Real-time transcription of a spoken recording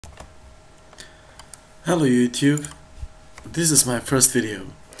Hello YouTube, this is my first video.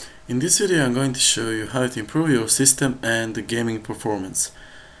 In this video I'm going to show you how to improve your system and the gaming performance.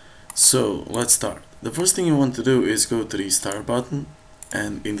 So let's start. The first thing you want to do is go to the start button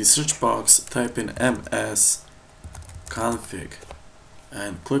and in the search box type in msconfig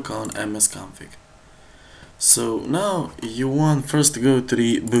and click on msconfig. So now you want first to go to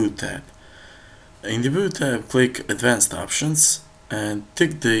the boot tab. In the boot tab click advanced options and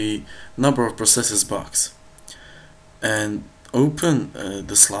tick the number of processes box and open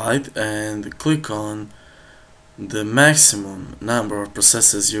the slide and click on the maximum number of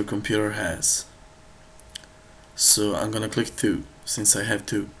processes your computer has. So I'm gonna click 2 since I have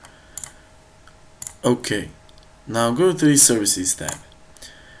 2. Okay, now go to the services tab.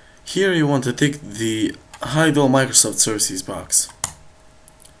 Here you want to tick the hide all Microsoft services box.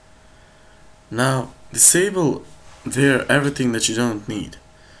 Now disable there everything that you don't need.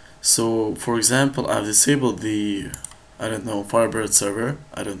 So for example, I've disabled the Firebird server.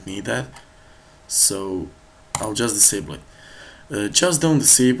 I don't need that, so I'll just disable it. Just don't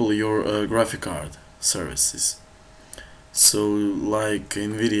disable your graphic card services. So like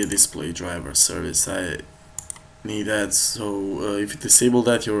NVIDIA display driver service, I need that. So if you disable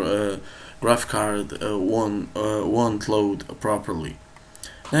that, your graphic card won't load properly.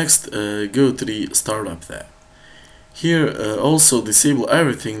 Next, go to the startup tab. Here also disable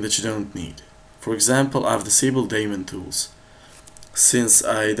everything that you don't need. For example, I've disabled daemon tools. Since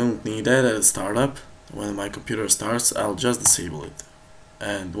I don't need that at startup, when my computer starts, I'll just disable it.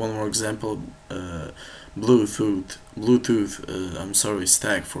 And one more example, Bluetooth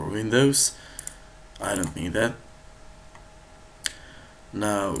stack for Windows. I don't need that.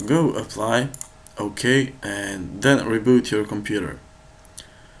 Now go apply, OK, and then reboot your computer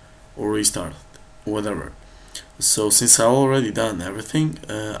or restart, whatever. So since I already done everything,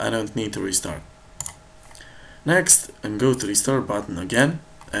 I don't need to restart. Next, and go to the start button again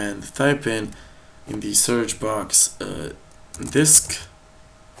and type in the search box disk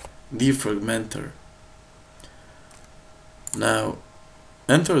defragmenter. Now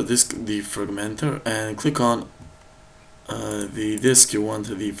enter disk defragmenter and click on the disk you want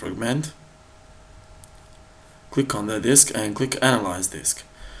to defragment. Click on that disk and click analyze disk.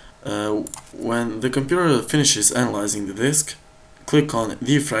 When the computer finishes analyzing the disk, click on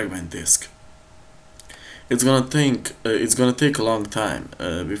defragment disk. It's gonna take a long time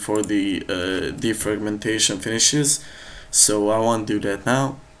before the defragmentation finishes, so I won't do that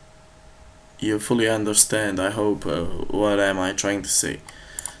now. You fully understand, I hope, what am I trying to say.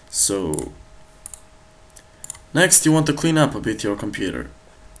 So next you want to clean up a bit your computer.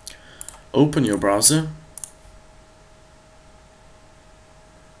 Open your browser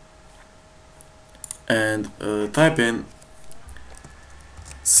and type in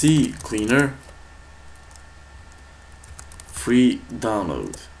Ccleaner free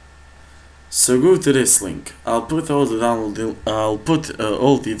download. So go to this link. I'll put all the download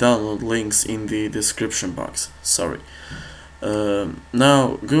links in the description box. Sorry.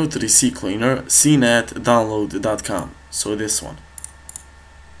 Now go to the Ccleaner cnetdownload.com. So this one.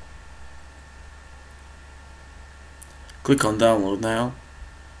 Click on download now.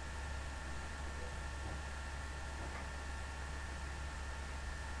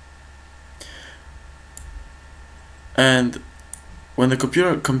 And when the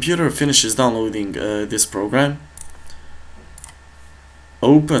computer finishes downloading this program,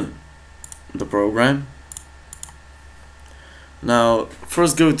 open the program. Now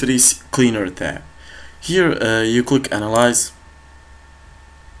first go to this Cleaner tab. Here you click analyze,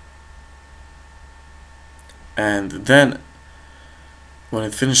 and then when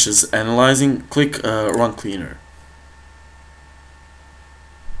it finishes analyzing, click run cleaner.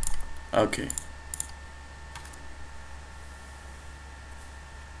 Okay.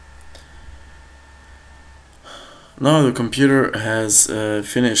 Now the computer has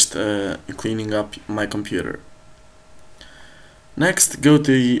finished cleaning up my computer. Next, go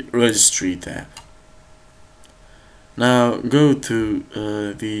to the registry tab. Now go to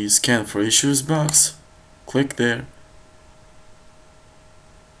the scan for issues box. Click there.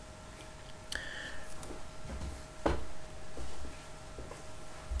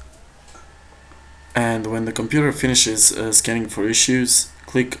 And when the computer finishes scanning for issues,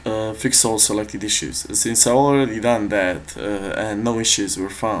 click fix all selected issues. Since I already done that and no issues were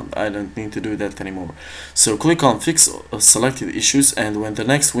found, I don't need to do that anymore. So click on fix selected issues, and when the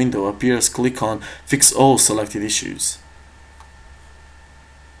next window appears, click on fix all selected issues.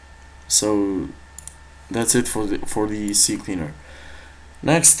 So that's it for the Ccleaner.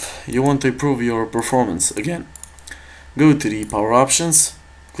 Next, you want to improve your performance again. Go to the power options,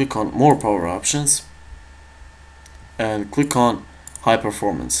 click on more power options, and click on high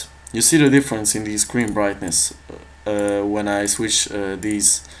performance. You see the difference in the screen brightness when I switch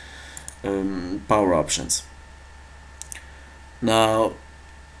these power options. Now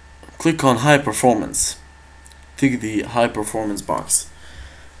click on high performance, tick the high performance box,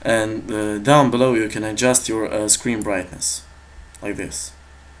 and down below you can adjust your screen brightness like this.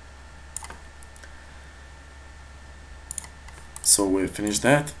 So we finished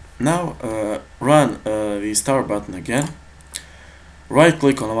that. Now run the start button again, right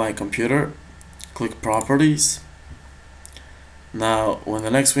click on my computer, click properties. Now when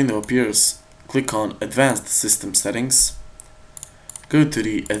the next window appears, click on advanced system settings, go to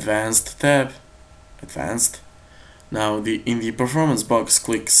the advanced tab, advanced. Now in the performance box,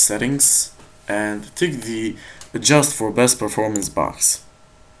 click settings and tick the adjust for best performance box.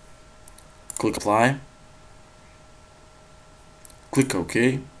 Click apply, click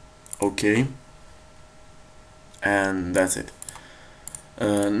OK, OK, and that's it.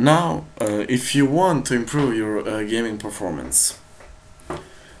 Now if you want to improve your gaming performance,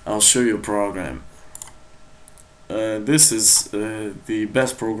 I'll show you a program. This is the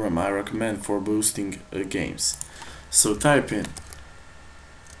best program I recommend for boosting games. So type in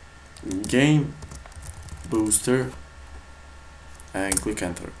game booster and click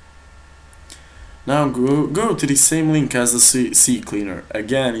enter. Now go to the same link as the Ccleaner.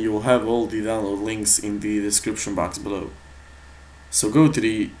 Again, you will have all the download links in the description box below. So go to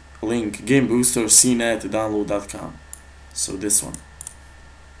the link gameboostercnet.download.com. So this one.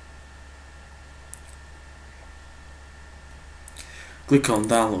 Click on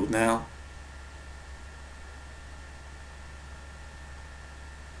download now.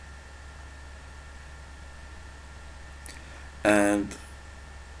 And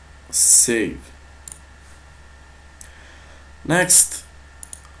save. Next,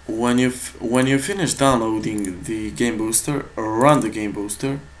 when you finish downloading the game booster, run the game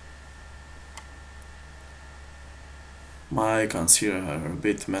booster. My icons here are a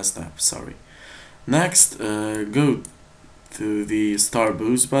bit messed up, sorry. Next, go to the start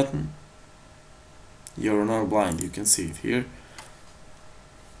boost button. You're not blind, you can see it here.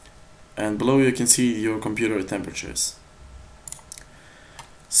 And below you can see your computer temperatures.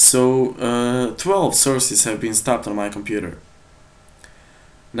 So 12 sources have been stopped on my computer.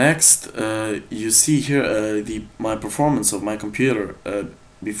 Next, you see here my performance of my computer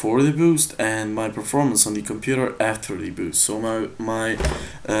before the boost and my performance on the computer after the boost. So my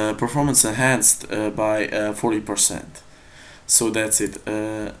performance enhanced by 40%. So that's it.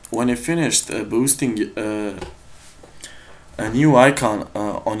 When you finished boosting, a new icon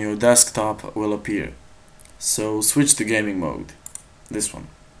on your desktop will appear. So switch to gaming mode, this one.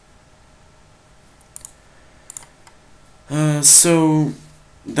 So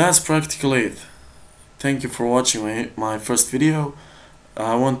that's practically it. Thank you for watching my first video.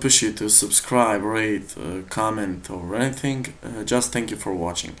 I won't push you to subscribe, rate, comment or anything. Just thank you for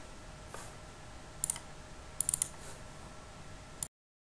watching.